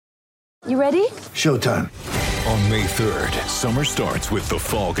You ready? Showtime. On May 3rd, summer starts with The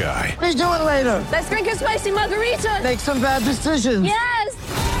Fall Guy. Let's do it later. Let's drink a spicy margarita. Make some bad decisions. Yes!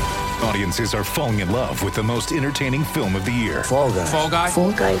 Audiences are falling in love with the most entertaining film of the year. Fall Guy. Fall Guy?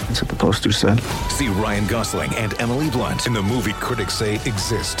 Fall Guy. That's what the poster said. See Ryan Gosling and Emily Blunt in the movie critics say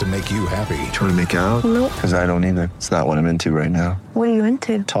exists to make you happy. Trying to make it out? Nope. Because I don't either. It's not what I'm into right now. What are you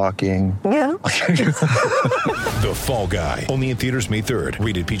into? Talking. Yeah. The Fall Guy. Only in theaters May 3rd.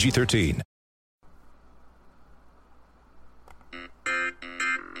 Rated PG-13.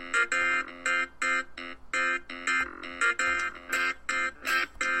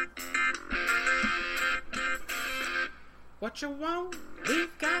 What you want, we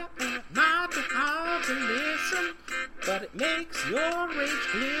got it. Might be hard to listen, but it makes your rage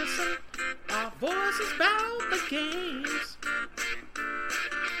glisten. Our voices bout the games,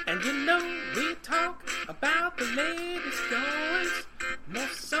 and you know we talk about the latest goings, more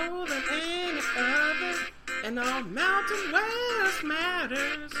so than any other, and our Mountain West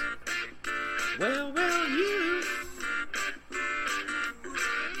matters. Well,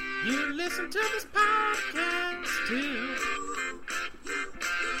 you listen to this podcast too.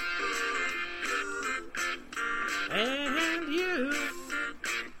 And you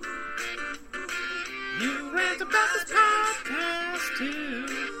rant about this podcast too.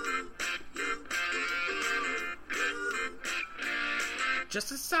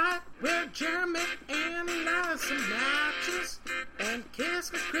 Just a site where Jeremy analyzes some matches and Kiss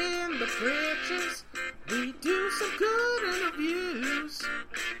can grin the bridges. We do some good interviews.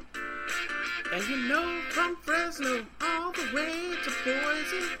 And you know, from Fresno all the way to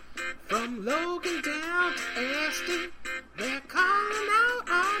Boise, from Logan down to Esti, they're calling out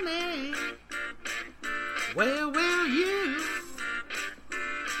our name. Well,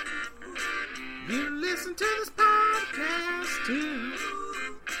 you listen to this podcast too.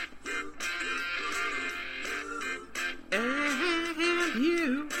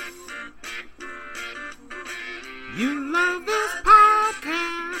 And you love this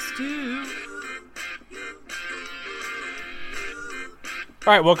podcast too.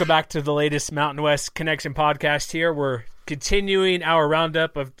 All right, welcome back to the latest Mountain West Connection podcast here. We're continuing our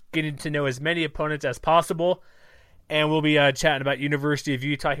roundup of getting to know as many opponents as possible, and we'll be chatting about University of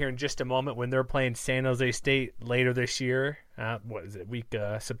Utah here in just a moment when they're playing San Jose State later this year.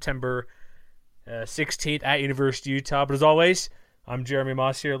 September 16th at University of Utah. But as always, I'm Jeremy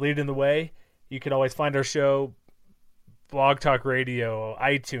Moss here, leading the way. You can always find our show, Blog Talk Radio,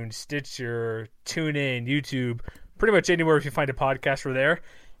 iTunes, Stitcher, TuneIn, YouTube, pretty much anywhere if you find a podcast, we're there.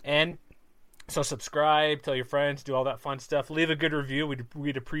 And so subscribe, tell your friends, do all that fun stuff. Leave a good review.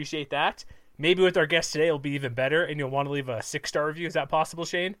 We'd appreciate that. Maybe with our guest today, it'll be even better, and you'll want to leave a 6-star review. Is that possible,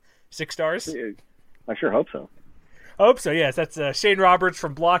 Shane? 6 stars? I sure hope so. I hope so, yes. That's Shane Roberts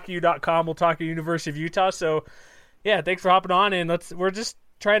from BlockU.com. We'll talk to University of Utah. So, yeah, thanks for hopping on. And we're just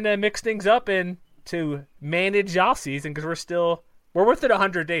trying to mix things up and to manage off season because we're within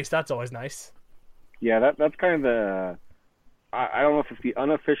 100 days. That's always nice. Yeah, that's kind of the I don't know if it's the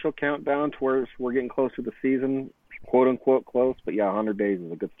unofficial countdown towards we're getting close to the season, quote unquote close, but yeah, 100 days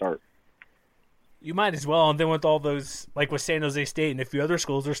is a good start. You might as well, and then with all those, like with San Jose State and a few other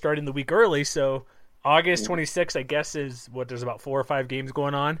schools, they're starting the week early, so August 26th, I guess, is what, there's about 4 or 5 games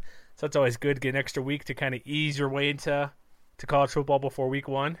going on, so it's always good to get an extra week to kind of ease your way into college football before week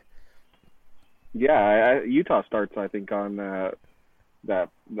 1. Yeah, Utah starts, I think, on that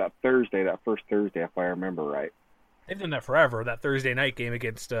Thursday, that first Thursday, if I remember right. They've done that forever, that Thursday night game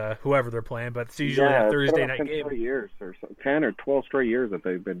against whoever they're playing, but it's usually that Thursday night game. 10 or 12 straight years that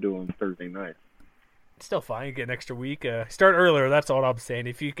they've been doing Thursday night. It's still fine. You get an extra week. Start earlier, that's all I'm saying.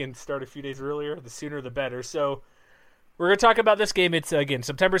 If you can start a few days earlier, the sooner the better. So we're going to talk about this game. It's, again,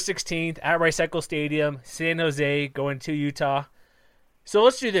 September 16th at Rice-Eccles Stadium, San Jose going to Utah. So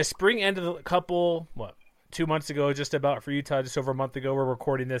let's do this. Spring ended a couple, 2 months ago, just about for Utah, just over a month ago. We're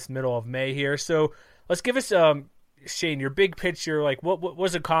recording this middle of May here. So let's give us, Shane, your big picture, like what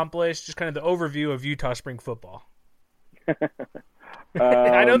was accomplished, just kind of the overview of Utah spring football.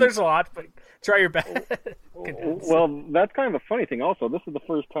 I know there's a lot, but try your best. Well, that's kind of the funny thing also. This is the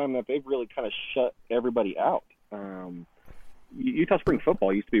first time that they've really kind of shut everybody out. Utah spring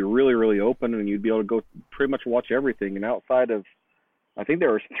football used to be really, really open, and you'd be able to go pretty much watch everything. And outside of, I think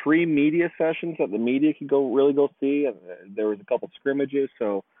there was 3 media sessions that the media could go see, and there was a couple scrimmages,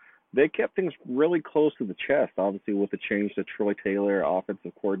 so they kept things really close to the chest, obviously with the change to Troy Taylor,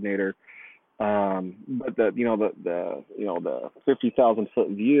 offensive coordinator. But the 50,000 foot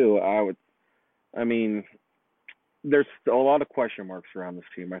view, there's a lot of question marks around this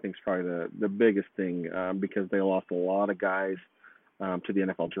team. I think it's probably the biggest thing, because they lost a lot of guys to the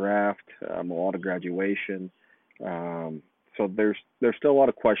NFL draft, a lot of graduation. So there's still a lot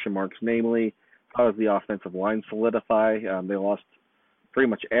of question marks, namely, how does the offensive line solidify? They lost pretty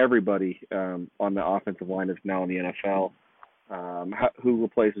much everybody on the offensive line is now in the NFL. Who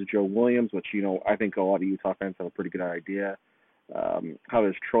replaces Joe Williams, which, I think a lot of Utah fans have a pretty good idea. How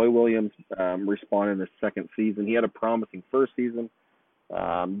does Troy Williams respond in his second season? He had a promising first season.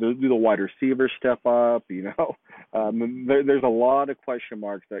 Do the wide receivers step up? There's a lot of question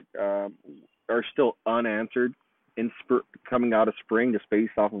marks that are still unanswered coming out of spring, just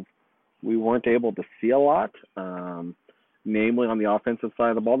based off of we weren't able to see a lot, namely on the offensive side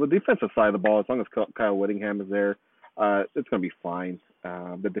of the ball. The defensive side of the ball, as long as Kyle Whittingham is there, it's going to be fine.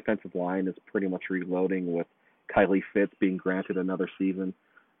 The defensive line is pretty much reloading with Kylie Fitz being granted another season.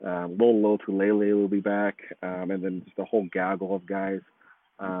 Lolo Tulele will be back, and then just a whole gaggle of guys.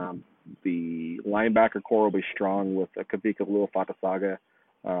 The linebacker core will be strong with Kavika Luafatasaga,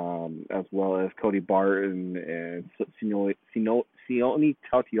 as well as Cody Barton and Sione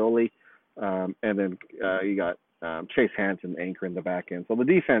Tautioli. And then you got Chase Hansen anchor in the back end. So the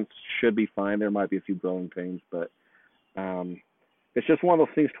defense should be fine. There might be a few growing pains, but it's just one of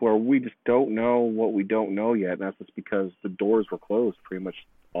those things to where we just don't know what we don't know yet. And that's just because the doors were closed pretty much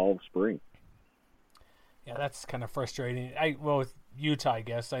all of spring. Yeah, that's kind of frustrating. With Utah, I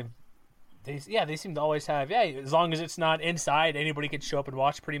guess they seem to always have as long as it's not inside, anybody can show up and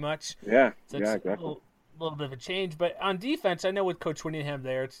watch pretty much. Yeah, so yeah, it's exactly. A little bit of a change, but on defense, I know with Coach Whittingham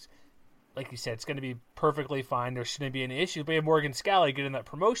there, it's like you said, it's going to be perfectly fine. There shouldn't be any issues. But you have Morgan Scalley getting that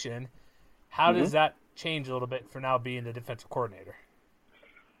promotion. How does that change a little bit for now being the defensive coordinator?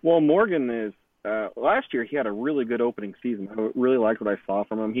 Well, Morgan is last year he had a really good opening season. I really liked what I saw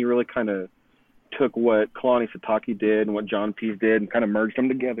from him. He really kind of took what Kalani Sitake did and what John Pease did and kind of merged them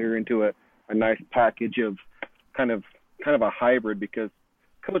together into a nice package of kind of a hybrid, because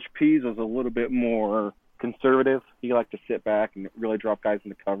Coach Pease was a little bit more conservative. He liked to sit back and really drop guys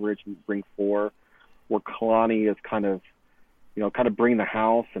into coverage and bring four, where Kalani is kind of bring the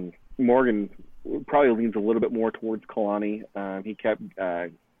house, and Morgan probably leans a little bit more towards Kalani. He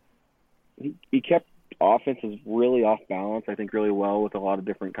kept offenses really off balance, I think, really well with a lot of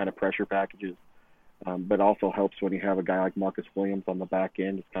different kind of pressure packages, but also helps when you have a guy like Marcus Williams on the back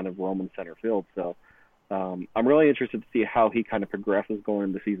end, just kind of roaming center field. So I'm really interested to see how he kind of progresses going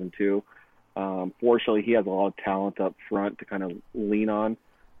into season 2. Fortunately, he has a lot of talent up front to kind of lean on,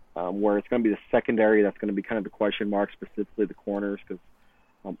 where it's going to be the secondary that's going to be kind of the question mark, specifically the corners, because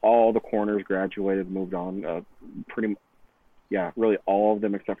all the corners graduated, moved on, really all of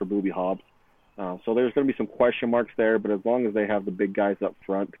them except for Booby Hobbs. So there's going to be some question marks there, but as long as they have the big guys up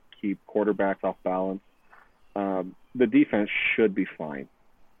front to keep quarterbacks off balance, the defense should be fine.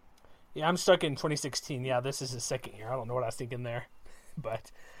 Yeah, I'm stuck in 2016. Yeah, this is his second year. I don't know what I was thinking there,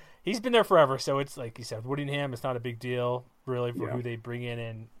 but he's been there forever. So it's like you said, Whittingham, it's not a big deal really for who they bring in,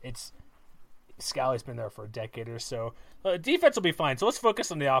 and it's Scalley's been there for a decade or so. Defense will be fine. So let's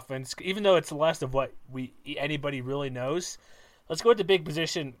focus on the offense, even though it's less of what anybody really knows. Let's go with the big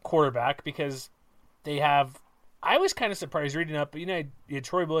position, quarterback, because they have. I was kind of surprised reading up. You had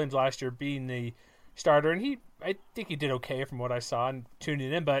Troy Williams last year being the starter, and I think he did okay from what I saw and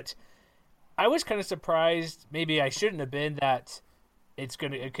tuning in. But I was kind of surprised. Maybe I shouldn't have been, that it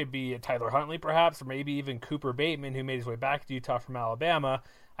could be a Tyler Huntley perhaps, or maybe even Cooper Bateman, who made his way back to Utah from Alabama.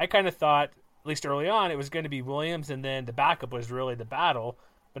 I kind of thought, at least early on, it was going to be Williams, and then the backup was really the battle.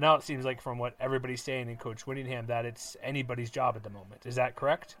 But now it seems like, from what everybody's saying in Coach Whittingham, that it's anybody's job at the moment. Is that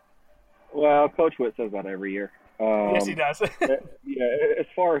correct? Well, Coach Witt says that every year. Yes, he does. Yeah, as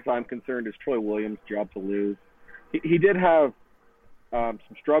far as I'm concerned, it's Troy Williams' job to lose. He did have some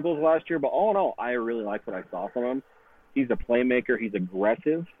struggles last year, but all in all, I really like what I saw from him. He's a playmaker. He's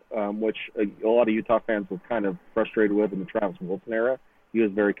aggressive, which a lot of Utah fans were kind of frustrated with in the Travis Wilson era. He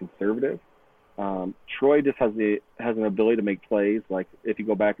was very conservative. Troy just has an ability to make plays. Like, if you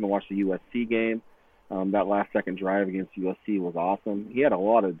go back and watch the USC game, that last second drive against USC was awesome. He had a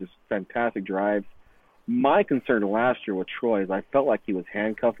lot of just fantastic drives. My concern last year with Troy is I felt like he was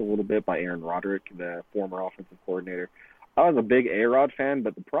handcuffed a little bit by Aaron Roderick, the former offensive coordinator. I was a big A-Rod fan,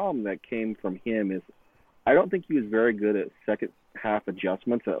 but the problem that came from him is I don't think he was very good at second half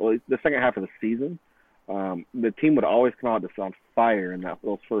adjustments, at least the second half of the season. The team would always come out just on fire in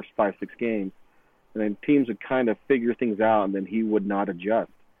those first 5-6 games, and then teams would kind of figure things out, and then he would not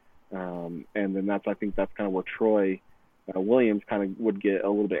adjust. And then I think that's kind of where Troy Williams kind of would get a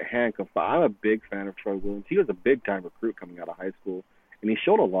little bit handcuffed. But I'm a big fan of Troy Williams. He was a big-time recruit coming out of high school, and he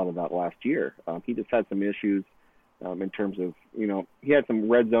showed a lot of that last year. He just had some issues in terms of, he had some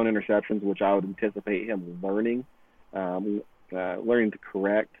red zone interceptions, which I would anticipate him learning. learning to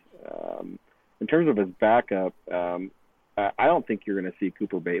correct. In terms of his backup, I don't think you're going to see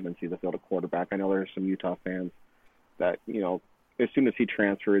Cooper Bateman see the field at quarterback. I know there's some Utah fans that, as soon as he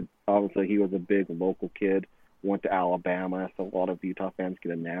transferred, obviously he was a big local kid, went to Alabama, so a lot of Utah fans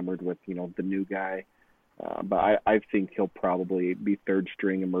get enamored with, the new guy. But I think he'll probably be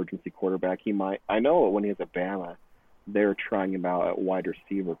third-string emergency quarterback. I know when he was at Bama, they're trying him out at wide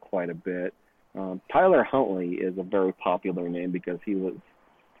receiver quite a bit. Tyler Huntley is a very popular name because he was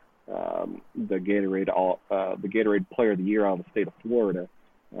the Gatorade Player of the Year out of the state of Florida,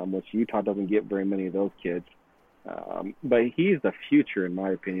 which Utah doesn't get very many of those kids. But he's the future, in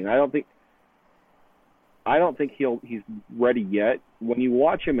my opinion. I don't think he's ready yet. When you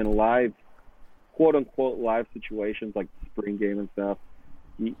watch him in live, quote unquote, live situations like the spring game and stuff,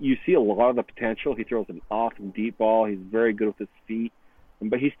 you see a lot of the potential. He throws an awesome deep ball. He's very good with his feet,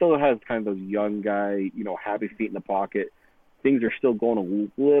 but he still has kind of those young guy, happy feet in the pocket. Things are still going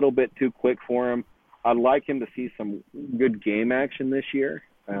a little bit too quick for him. I'd like him to see some good game action this year.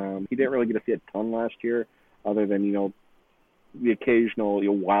 He didn't really get to see a ton last year, other than, the occasional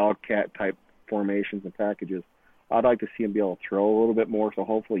wildcat type formations and packages. I'd like to see him be able to throw a little bit more, so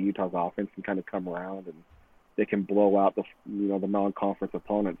hopefully Utah's offense can kind of come around and they can blow out the non-conference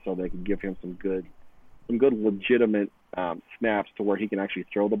opponents, so they can give him some good legitimate snaps to where he can actually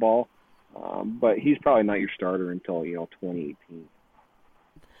throw the ball. But he's probably not your starter until 2018.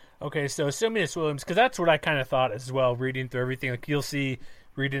 Okay, so assuming it's Williams, because that's what I kind of thought as well, reading through everything. Like, you'll see,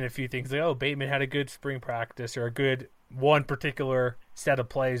 reading a few things, like, Bateman had a good spring practice, or a good one particular set of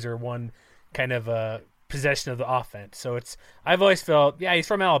plays, or one kind of possession of the offense. So I've always felt, he's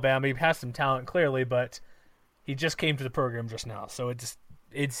from Alabama, he has some talent clearly, but he just came to the program just now. So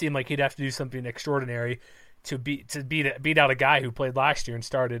it seemed like he'd have to do something extraordinary to beat out a guy who played last year and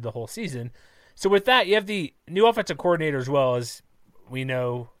started the whole season. So with that, you have the new offensive coordinator as well. As we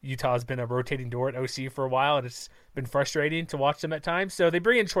know, Utah's been a rotating door at OC for a while, and it's been frustrating to watch them at times. So they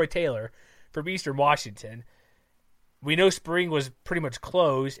bring in Troy Taylor from Eastern Washington. We know spring was pretty much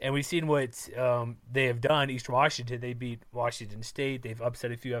closed, and we've seen what they have done. Eastern Washington, they beat Washington State. They've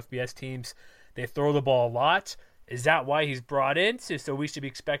upset a few FBS teams. They throw the ball a lot. Is that why he's brought in? So we should be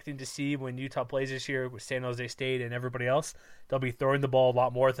expecting to see when Utah plays this year with San Jose State and everybody else, they'll be throwing the ball a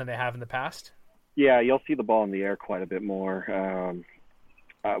lot more than they have in the past? Yeah, you'll see the ball in the air quite a bit more.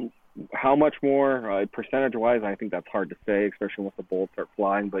 How much more? Percentage-wise, I think that's hard to say, especially once the balls start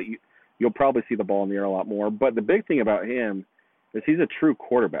flying. But you'll probably see the ball in the air a lot more. But the big thing about him is he's a true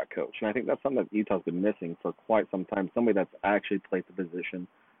quarterback coach. And I think that's something that Utah's been missing for quite some time, somebody that's actually played the position,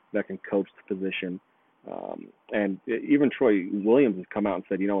 that can coach the position. And even Troy Williams has come out and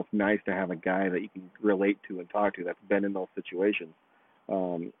said, it's nice to have a guy that you can relate to and talk to that's been in those situations.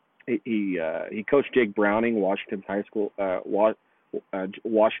 He coached Jake Browning, Washington's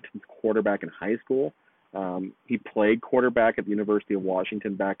quarterback in high school. He played quarterback at the University of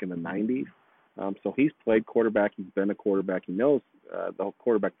Washington back in the 90s. So he's played quarterback. He's been a quarterback. He knows the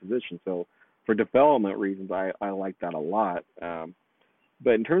quarterback position. So for development reasons, I like that a lot.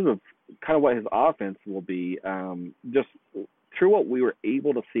 But in terms of kind of what his offense will be, just through what we were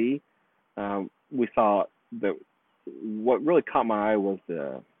able to see, we saw that what really caught my eye was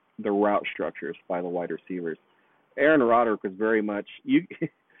the route structures by the wide receivers. Aaron Roderick was very much he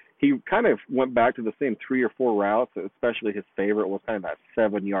kind of went back to the same 3 or 4 routes, especially his favorite was kind of that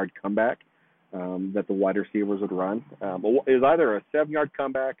 7-yard comeback that the wide receivers would run. It was either a 7-yard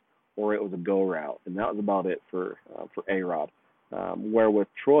comeback or it was a go route, and that was about it for A-Rod. Where with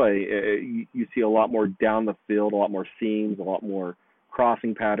Troy, you see a lot more down the field, a lot more seams, a lot more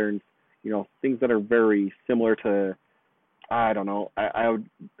crossing patterns, things that are very similar to, I don't know,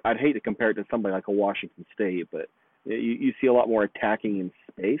 I'd hate to compare it to somebody like a Washington State, but you see a lot more attacking in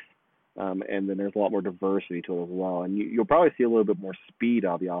space, and then there's a lot more diversity to it as well. And you'll probably see a little bit more speed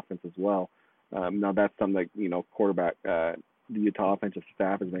out of the offense as well. Now that's something that, quarterback, the Utah offensive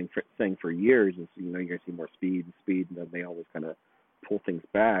staff has been saying for years is, you're going to see more speed, and then they always kind of pull things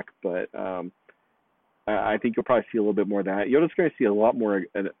back. But I think you'll probably see a little bit more of that. You're just going to see a lot more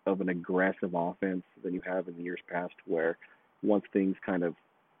of an aggressive offense than you have in the years past, where once things kind of,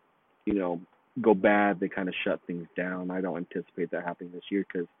 go bad, they kind of shut things down. I don't anticipate that happening this year,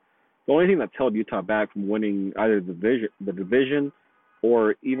 because the only thing that's held Utah back from winning either the division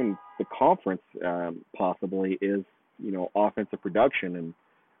or even the conference possibly is, offensive production. And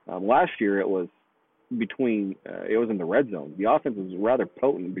last year it was it was in the red zone. The offense was rather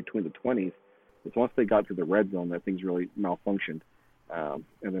potent between the 20s. It's once they got to the red zone that things really malfunctioned. And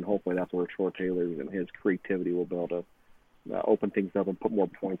then hopefully that's where Troy Taylor and his creativity will be able to open things up and put more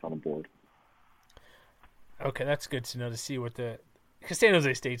points on the board. Okay, that's good to know to see what because San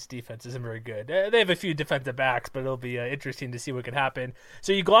Jose State's defense isn't very good. They have a few defensive backs, but it'll be interesting to see what could happen.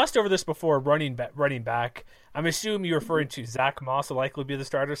 So you glossed over this before, running back. I'm assuming you're referring to Zach Moss will likely be the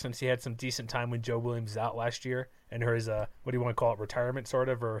starter since he had some decent time when Joe Williams was out last year and his, what do you want to call it, retirement sort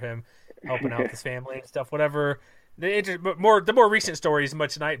of, or him helping out with his family and stuff, whatever. The more recent story is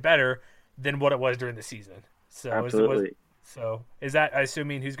much better than what it was during the season. So Absolutely. Is that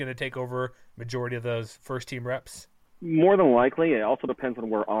assuming who's going to take over majority of those first team reps? More than likely. It also depends on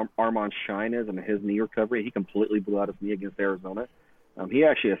where Armand Shine is and his knee recovery. He completely blew out his knee against Arizona. He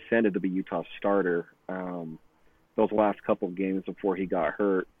actually ascended to be Utah's starter those last couple of games before he got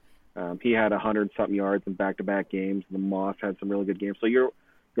hurt. He had 100-something yards in back-to-back games. The Moss had some really good games. So you'll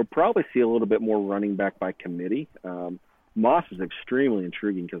probably see a little bit more running back by committee. Moss is extremely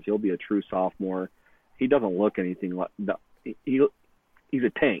intriguing because he'll be a true sophomore. He doesn't look anything like he's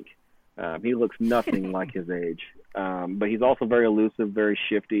a tank. He looks nothing like his age. But he's also very elusive, very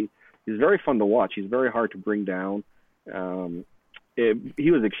shifty. He's very fun to watch. He's very hard to bring down.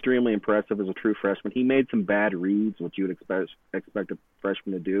 He was extremely impressive as a true freshman. He made some bad reads, which you would expect a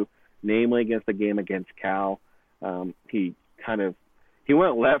freshman to do, namely against the game against Cal. He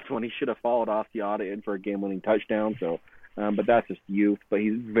went left when he should have followed Asiata in for a game-winning touchdown. So, but that's just youth. But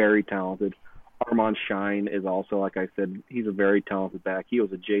he's very talented. Armand Shine is also, like I said, he's a very talented back. He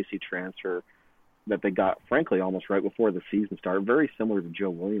was a JC transfer that they got, frankly, almost right before the season started, very similar to Joe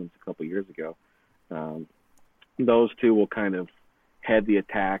Williams a couple years ago. Those two will kind of head the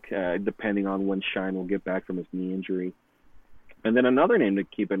attack depending on when Shine will get back from his knee injury. And then another name to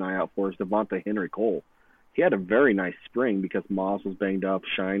keep an eye out for is Devonta Henry Cole. He had a very nice spring because Moss was banged up,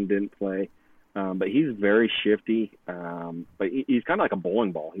 Shine didn't play. But he's very shifty. But he's kind of like a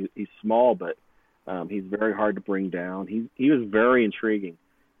bowling ball. He's small, but he's very hard to bring down. He was very intriguing.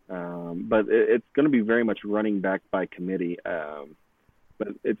 But it's going to be very much running back by committee. But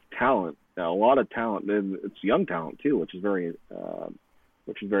it's talent, a lot of talent. It's young talent too, which is very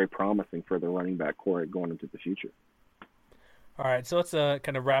promising for the running back core going into the future. All right, so let's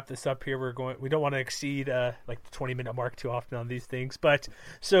kind of wrap this up here. We don't want to exceed like the 20-minute mark too often on these things. But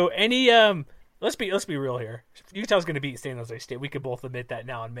so any let's be real here. Utah's going to beat San Jose State. We could both admit that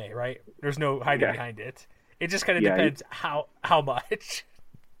now in May, right? There's no hiding behind it. It just kind of depends how much.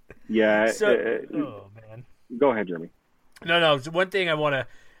 Yeah. Oh man. Go ahead, Jeremy. No. One thing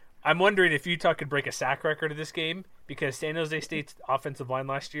I'm wondering if Utah could break a sack record of this game because San Jose State's offensive line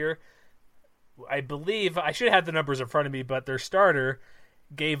last year, I believe, I should have the numbers in front of me, but their starter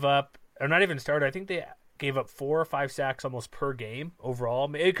gave up, or not even starter, I think they gave up 4 or 5 sacks almost per game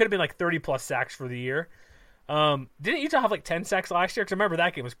overall. It could have been like 30-plus sacks for the year. Didn't Utah have like 10 sacks last year? Because remember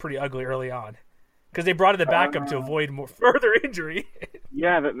that game was pretty ugly early on because they brought in the backup to avoid further injury.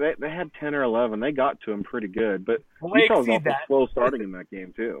 Yeah, they had 10 or 11. They got to him pretty good, but Utah was also slow starting in that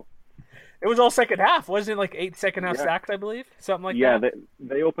game too. It was all second half. Wasn't it like 8 second half sacks, I believe? Something like that? Yeah,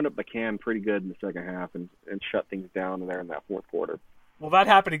 they opened up the can pretty good in the second half and shut things down there in that fourth quarter. Well, that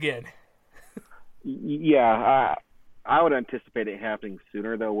happened again. Yeah, I would anticipate it happening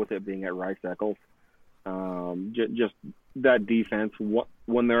sooner, though, with it being at Rice Eccles. Just that defense,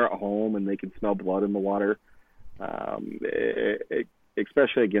 when they're at home and they can smell blood in the water,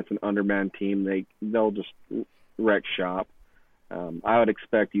 especially against an undermanned team, they'll just wreck shop. I would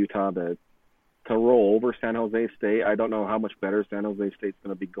expect Utah to roll over San Jose State. I don't know how much better San Jose State's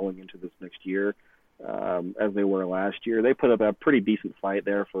going to be going into this next year as they were last year. They put up a pretty decent fight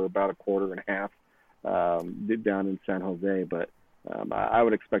there for about a quarter and a half down in San Jose, but I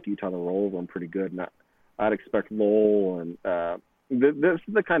would expect Utah to roll over them pretty good. And I'd expect Lowell and this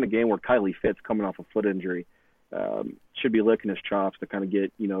is the kind of game where Kylie Fitz, coming off a foot injury, should be licking his chops to kind of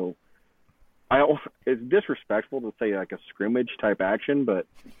get, it's disrespectful to say like a scrimmage type action, but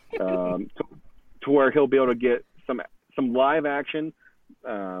to where he'll be able to get some live action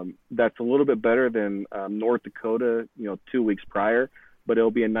that's a little bit better than North Dakota, 2 weeks prior. But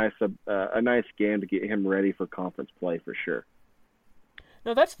it'll be a nice game to get him ready for conference play for sure.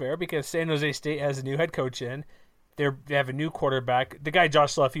 No, that's fair because San Jose State has a new head coach in. They have a new quarterback. The guy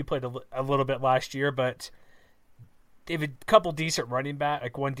Josh Luff, he played a little bit last year, but they have a couple decent running back,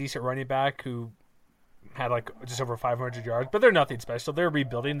 like one decent running back who had like just over 500 yards, but they're nothing special. They're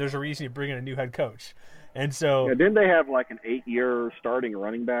rebuilding. There's a reason you bring in a new head coach. And so didn't they have like an 8-year starting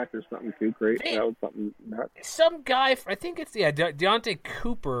running back or something too? Great. That was something nuts. Some guy, I think it's Deontay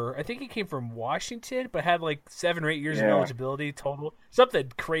Cooper. I think he came from Washington, but had like 7 or 8 years of eligibility total.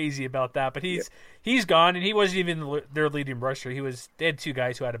 Something crazy about that. But he's gone, and he wasn't even their leading rusher. They had 2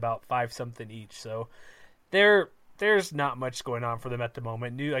 guys who had about 5 something each. So there's not much going on for them at the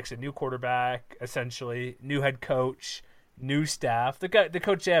moment. Like I said, new quarterback, essentially, new head coach, new staff. The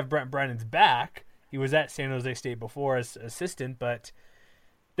coach they have, Brent Brennan's back. He was at San Jose State before as assistant, but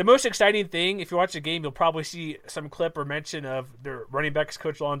the most exciting thing, if you watch the game, you'll probably see some clip or mention of their running backs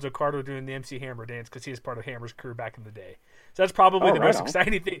coach Alonzo Carter doing the MC Hammer dance because he was part of Hammer's crew back in the day. So that's probably the most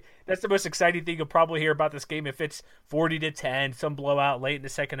exciting thing. That's the most exciting thing you'll probably hear about this game. If it's 40-10, some blowout late in the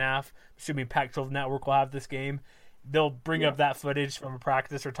second half, assuming Pac-12 Network will have this game, they'll bring up that footage from a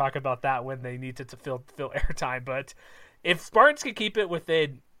practice or talk about that when they need to fill airtime. But if Spartans can keep it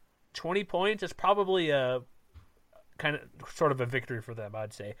within 20 points, it's probably a kind of sort of a victory for them,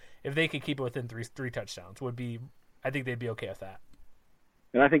 I'd say. If they could keep it within three touchdowns, I think they'd be okay with that.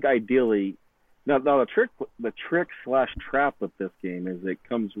 And I think ideally, now the trick / trap with this game is it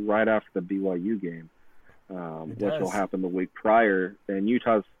comes right after the BYU game, which will happen the week prior. And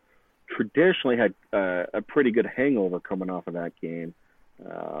Utah's traditionally had a pretty good hangover coming off of that game.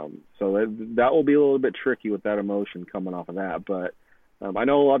 So that will be a little bit tricky with that emotion coming off of that. But I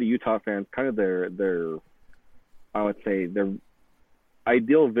know a lot of Utah fans, kind of their I would say their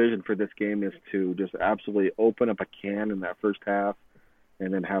ideal vision for this game is to just absolutely open up a can in that first half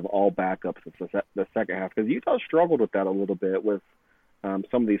and then have all backups the second half. Because Utah struggled with that a little bit with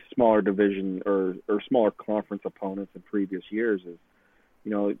some of these smaller division or smaller conference opponents in previous years. Is,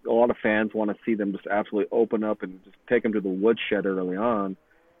 you know, a lot of fans want to see them just absolutely open up and just take them to the woodshed early on.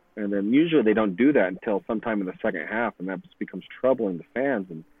 And then usually they don't do that until sometime in the second half, and that just becomes troubling to fans.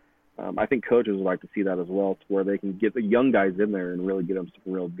 And I think coaches would like to see that as well, to where they can get the young guys in there and really get them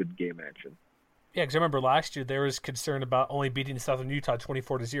some real good game action. Yeah, because I remember last year there was concern about only beating Southern Utah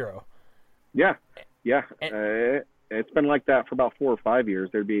 24-0. Yeah. It's been like that for about 4 or 5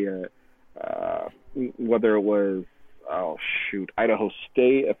 years. There'd be whether it was Idaho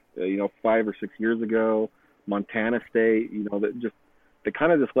State, 5 or 6 years ago, Montana State, they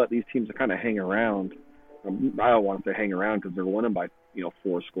kind of just let these teams kind of hang around. I don't want to say hang around because they're winning by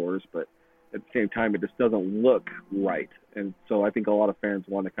 4 scores, but at the same time, it just doesn't look right. And so I think a lot of fans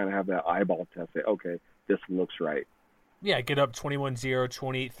want to kind of have that eyeball test, say, okay, this looks right. Yeah, get up 21-0,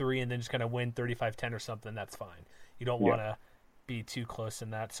 28-3, and then just kind of win 35-10 or something. That's fine. You don't want to be too close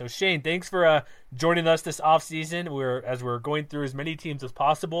in that. So, Shane, thanks for joining us this offseason. As we're going through as many teams as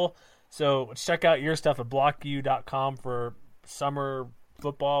possible. So check out your stuff at blocku.com for summer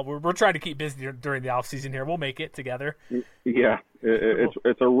football. We're trying to keep busy during the offseason here. We'll make it together. Yeah,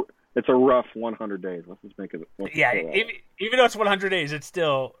 it's a rough 100 days. Let's just make it. Even though it's 100 days, it's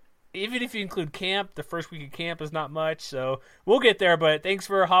still, even if you include camp, the first week of camp is not much. So we'll get there. But thanks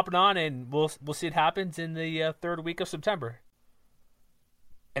for hopping on, and we'll see what happens in the third week of September.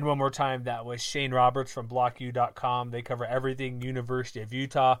 And one more time, that was Shane Roberts from blocku.com. They cover everything University of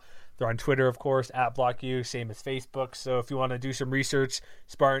Utah. They're on Twitter, of course, at blocku, same as Facebook. So if you want to do some research,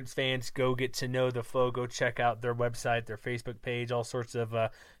 Spartans fans, go get to know the foe. Go check out their website, their Facebook page, all sorts of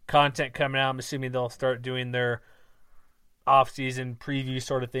content coming out. I'm assuming they'll start doing their off-season preview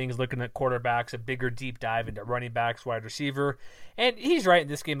sort of things, looking at quarterbacks, a bigger deep dive into running backs, wide receiver. And he's right in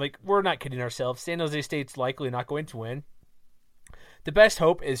this game. Like, we're not kidding ourselves. San Jose State's likely not going to win. The best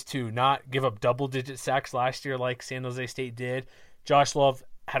hope is to not give up double-digit sacks last year like San Jose State did. Josh Love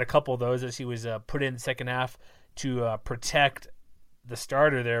had a couple of those as he was put in the second half to protect the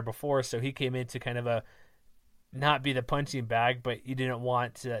starter there before, so he came in to kind of not be the punching bag, but you didn't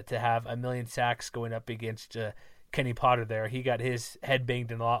want to have a million sacks going up against Kenny Potter there. He got his head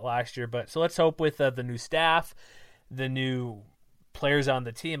banged in a lot last year. But so let's hope with the new staff, the new players on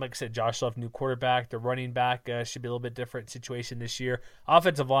the team, like I said, Josh Love, new quarterback, the running back should be a little bit different situation this year.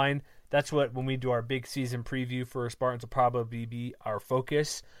 Offensive line, that's what, when we do our big season preview for Spartans, will probably be our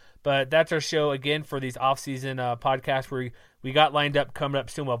focus. But that's our show again for these off-season podcasts where we got lined up coming up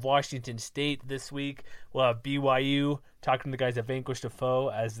soon. We'll have Washington State this week. We'll have BYU talking to the guys that vanquished a foe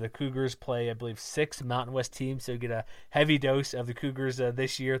as the Cougars play, I believe, 6 Mountain West teams. So get a heavy dose of the Cougars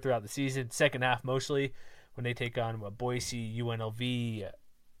this year throughout the season, second half mostly, when they take on Boise, UNLV.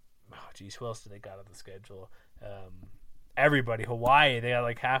 Who else do they got on the schedule? Everybody. Hawaii. They got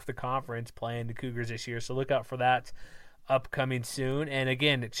like half the conference playing the Cougars this year. So look out for that upcoming soon. And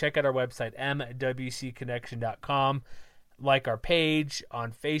again, check out our website, mwcconnection.com. Like our page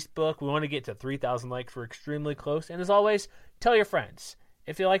on Facebook. We want to get to 3,000 likes. We're extremely close. And as always, tell your friends.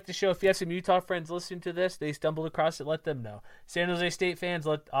 If you like the show, if you have some Utah friends listening to this, they stumbled across it, let them know. San Jose State fans,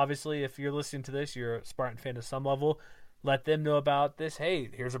 obviously, if you're listening to this, you're a Spartan fan to some level, let them know about this. Hey,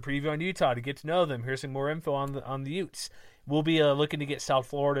 here's a preview on Utah to get to know them. Here's some more info on the Utes. We'll be looking to get South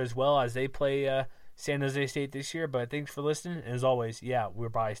Florida as well as they play San Jose State this year. But thanks for listening. And as always, we're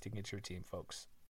biased against your team, folks.